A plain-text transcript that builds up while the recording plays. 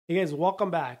Hey guys, welcome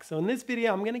back. So in this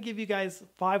video, I'm going to give you guys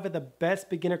 5 of the best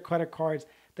beginner credit cards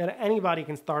that anybody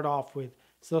can start off with.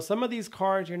 So some of these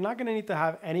cards, you're not going to need to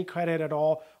have any credit at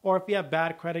all, or if you have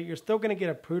bad credit, you're still going to get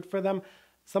approved for them.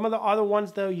 Some of the other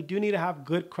ones though, you do need to have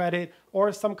good credit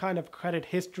or some kind of credit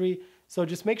history. So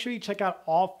just make sure you check out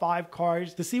all 5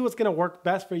 cards to see what's going to work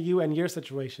best for you and your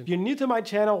situation. If you're new to my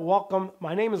channel, welcome.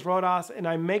 My name is Rodas and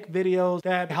I make videos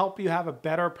that help you have a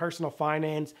better personal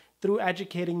finance through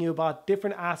educating you about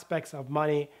different aspects of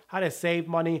money, how to save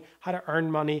money, how to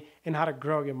earn money, and how to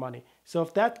grow your money. So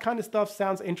if that kind of stuff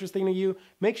sounds interesting to you,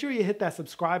 make sure you hit that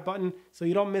subscribe button so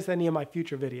you don't miss any of my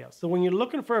future videos. So when you're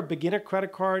looking for a beginner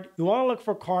credit card, you want to look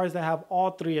for cards that have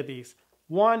all 3 of these.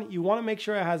 1, you want to make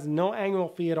sure it has no annual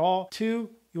fee at all. 2,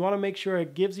 you want to make sure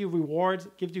it gives you rewards,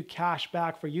 gives you cash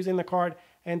back for using the card.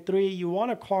 And 3, you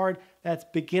want a card that's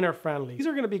beginner friendly. These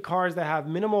are going to be cards that have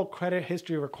minimal credit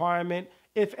history requirement,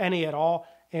 if any at all.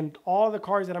 And all the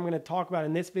cards that I'm going to talk about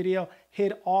in this video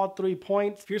hit all 3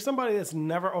 points. If you're somebody that's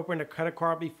never opened a credit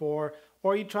card before,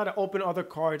 or you try to open other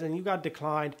cards and you got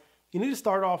declined, you need to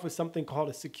start off with something called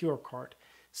a secure card.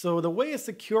 So the way a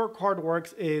secure card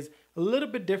works is a little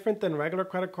bit different than regular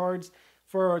credit cards.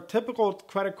 For a typical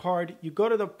credit card, you go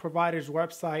to the provider's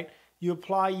website, you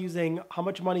apply using how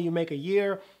much money you make a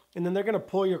year, and then they're going to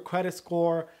pull your credit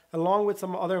score along with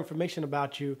some other information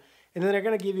about you. And then they're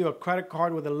going to give you a credit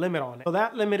card with a limit on it. So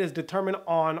that limit is determined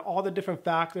on all the different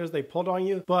factors they pulled on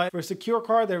you. But for a secure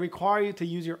card, they require you to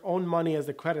use your own money as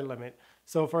the credit limit.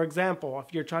 So for example,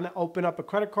 if you're trying to open up a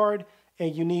credit card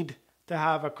and you need to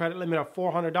have a credit limit of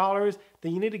 $400,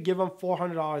 then you need to give them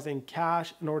 $400 in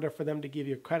cash in order for them to give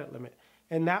you a credit limit.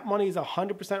 And that money is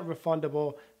 100%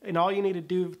 refundable. And all you need to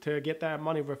do to get that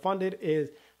money refunded is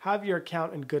have your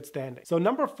account in good standing. So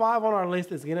number 5 on our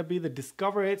list is going to be the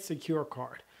Discover It Secure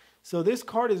Card. So this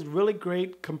card is really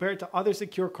great compared to other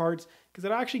secure cards because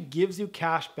it actually gives you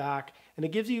cash back, and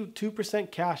it gives you 2%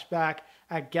 cash back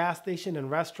at gas station and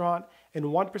restaurant and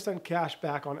 1% cash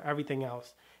back on everything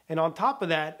else. And on top of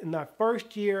that, in that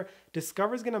first year,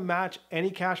 Discover is going to match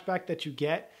any cash back that you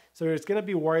get. So it's going to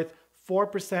be worth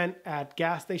 4% at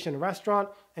gas station and restaurant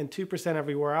and 2%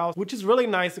 everywhere else, which is really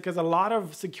nice because a lot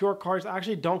of secure cards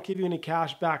actually don't give you any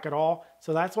cash back at all.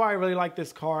 So that's why I really like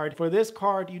this card. For this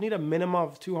card, you need a minimum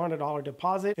of $200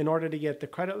 deposit in order to get the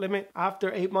credit limit.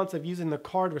 After 8 months of using the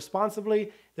card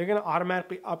responsibly, they're going to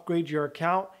automatically upgrade your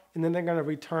account, and then they're going to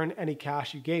return any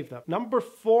cash you gave them. Number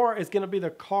 4 is going to be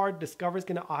the card Discover is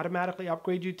going to automatically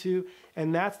upgrade you to,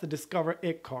 and that's the Discover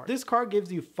It card. This card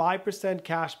gives you 5%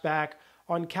 cash back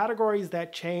on categories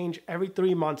that change every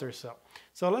 3 months or so.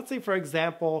 So let's say, for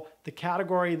example, the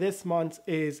category this month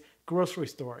is grocery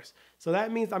stores. So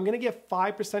that means I'm going to get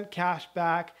 5% cash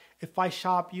back if I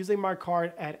shop using my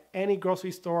card at any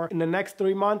grocery store. In the next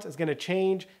 3 months, it's going to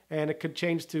change, and it could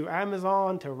change to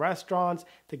Amazon, to restaurants,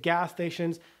 to gas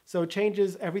stations. So it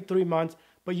changes every 3 months,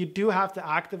 but you do have to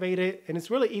activate it, and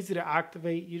it's really easy to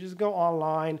activate. You just go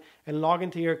online and log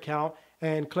into your account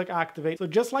and click activate. So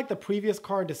just like the previous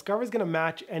card, Discover is going to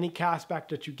match any cash back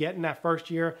that you get in that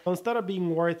first year. So instead of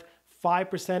being worth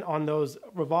 5% on those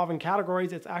revolving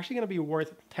categories, it's actually going to be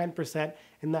worth 10%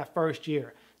 in that first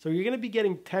year. So you're going to be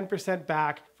getting 10%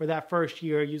 back for that first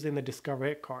year using the Discover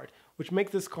It card, which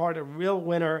makes this card a real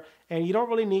winner. And you don't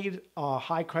really need a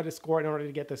high credit score in order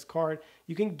to get this card.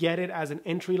 You can get it as an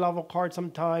entry-level card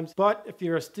sometimes, but if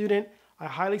you're a student, I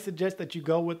highly suggest that you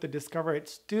go with the Discover It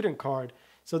student card.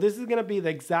 So this is going to be the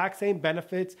exact same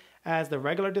benefits as the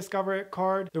regular Discover It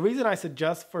card. The reason I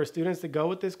suggest for students to go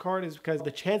with this card is because the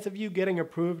chance of you getting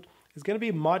approved is going to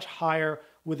be much higher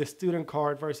with a student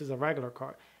card versus a regular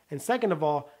card. And second of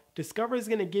all, Discover is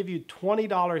going to give you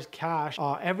 $20 cash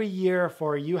every year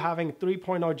for you having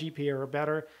 3.0 GPA or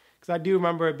better. Because I do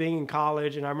remember being in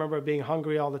college and I remember being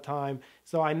hungry all the time.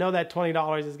 So I know that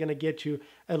 $20 is going to get you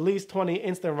at least 20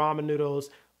 instant ramen noodles,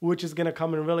 which is going to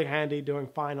come in really handy during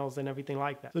finals and everything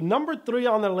like that. So number 3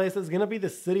 on the list is going to be the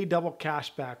Citi Double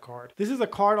Cashback card. This is a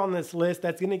card on this list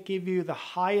that's going to give you the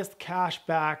highest cash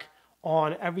back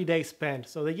on everyday spend.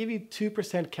 So they give you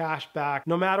 2% cash back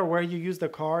no matter where you use the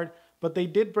card, but they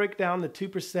did break down the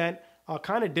 2%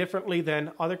 kind of differently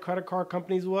than other credit card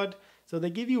companies would. So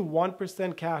they give you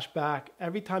 1% cash back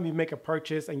every time you make a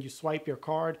purchase and you swipe your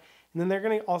card. And then they're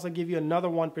going to also give you another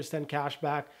 1% cash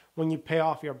back when you pay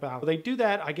off your balance. They do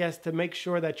that, I guess, to make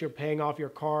sure that you're paying off your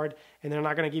card, and they're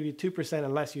not going to give you 2%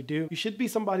 unless you do. You should be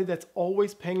somebody that's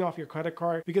always paying off your credit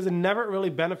card because it never really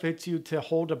benefits you to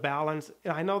hold a balance.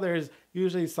 And I know there's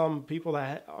usually some people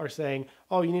that are saying,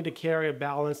 oh, you need to carry a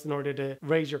balance in order to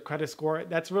raise your credit score.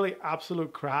 That's really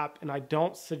absolute crap, and I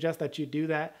don't suggest that you do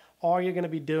that. All you're going to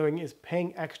be doing is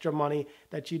paying extra money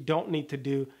that you don't need to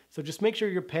do So just make sure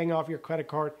you're paying off your credit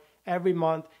card every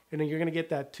month, and then you're going to get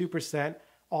that 2%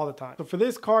 all the time. So for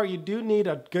this card, you do need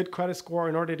a good credit score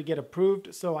in order to get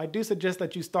approved. So I do suggest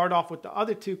that you start off with the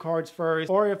other 2 cards first,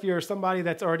 or if you're somebody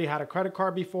that's already had a credit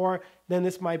card before, then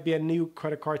this might be a new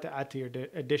credit card to add to your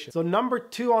addition. So number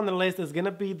 2 on the list is gonna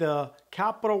be the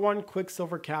Capital One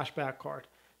Quicksilver Cashback card.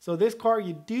 So this card,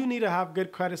 you do need to have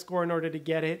good credit score in order to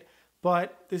get it,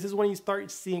 but this is when you start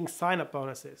seeing sign-up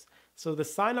bonuses. So the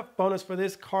sign-up bonus for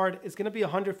this card is gonna be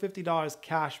 $150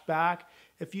 cash back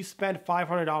if you spend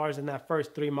 $500 in that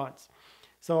first 3 months.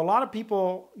 So a lot of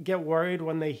people get worried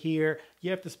when they hear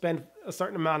you have to spend a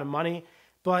certain amount of money,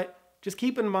 but just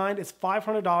keep in mind it's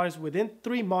 $500 within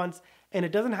 3 months, and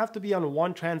it doesn't have to be on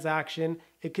one transaction.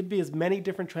 It could be as many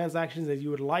different transactions as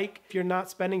you would like. If you're not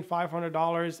spending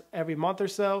 $500 every month or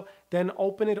so, then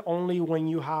open it only when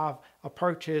you have a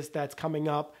purchase that's coming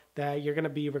up that you're gonna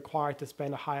be required to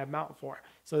spend a high amount for,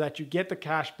 so that you get the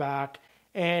cash back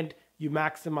and you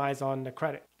maximize on the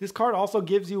credit. This card also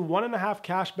gives you 1.5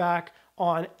 cash back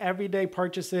on everyday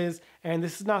purchases, and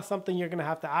this is not something you're gonna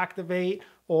have to activate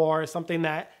or something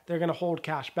that they're gonna hold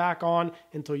cash back on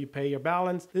until you pay your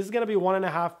balance. This is gonna be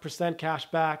 1.5% cash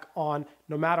back on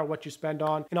no matter what you spend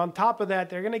on. And on top of that,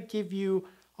 they're gonna give you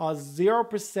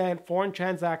 0% foreign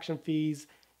transaction fees.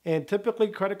 And typically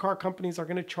credit card companies are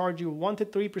gonna charge you 1 to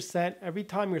 3% every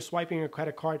time you're swiping your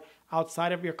credit card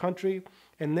outside of your country.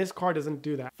 And this card doesn't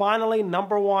do that. Finally,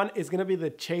 number 1 is gonna be the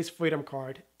Chase Freedom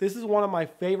card. This is one of my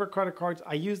favorite credit cards.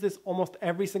 I use this almost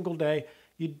every single day.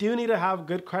 You do need to have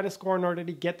good credit score in order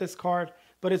to get this card,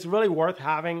 but it's really worth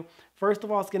having. First of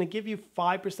all, it's gonna give you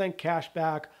 5% cash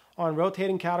back on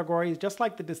rotating categories, just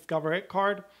like the Discover It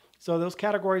card. So those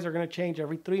categories are gonna change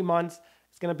every 3 months.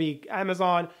 It's gonna be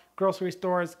Amazon, grocery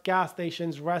stores, gas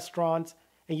stations, restaurants,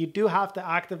 and you do have to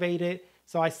activate it.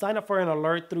 So I sign up for an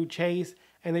alert through Chase,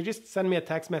 and they just send me a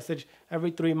text message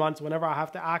every 3 months whenever I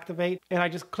have to activate. And I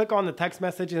just click on the text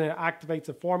message and it activates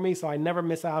it for me, so I never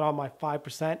miss out on my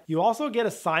 5%. You also get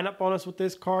a sign-up bonus with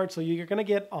this card, so you're gonna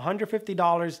get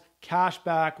 $150 cash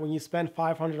back when you spend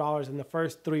 $500 in the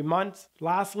first 3 months.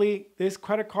 Lastly, this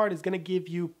credit card is gonna give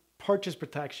you purchase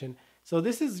protection. So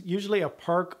this is usually a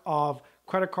perk of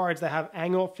credit cards that have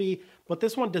annual fee, but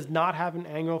this one does not have an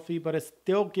annual fee, but it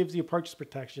still gives you purchase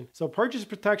protection. So purchase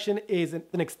protection is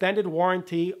an extended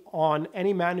warranty on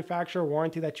any manufacturer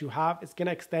warranty that you have. It's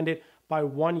gonna extend it by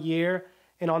 1 year.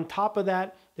 And on top of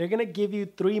that, they're gonna give you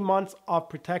 3 months of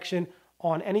protection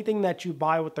on anything that you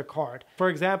buy with the card. For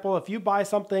example, if you buy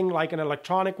something like an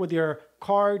electronic with your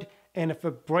card, and if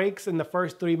it breaks in the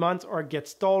first 3 months or it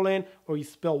gets stolen or you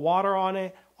spill water on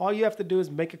it, all you have to do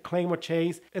is make a claim with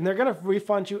Chase, and they're gonna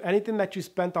refund you anything that you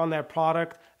spent on that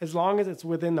product as long as it's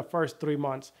within the first 3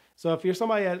 months. So if you're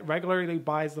somebody that regularly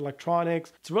buys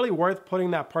electronics, it's really worth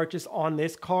putting that purchase on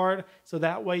this card, so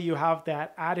that way you have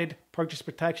that added purchase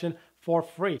protection for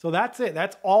free. So that's it.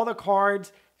 That's all the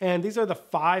cards, and these are the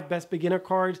 5 best beginner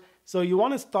cards. So you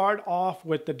want to start off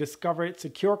with the Discover It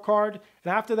Secure card,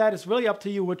 and after that, it's really up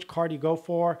to you which card you go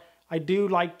for. I do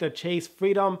like the Chase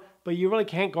Freedom, but you really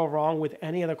can't go wrong with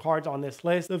any of the cards on this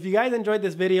list. So if you guys enjoyed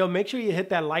this video, make sure you hit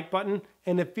that like button,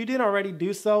 and if you didn't already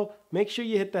do so, make sure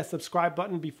you hit that subscribe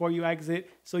button before you exit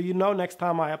so you know next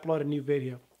time I upload a new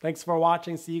video. Thanks for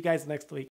watching. See you guys next week.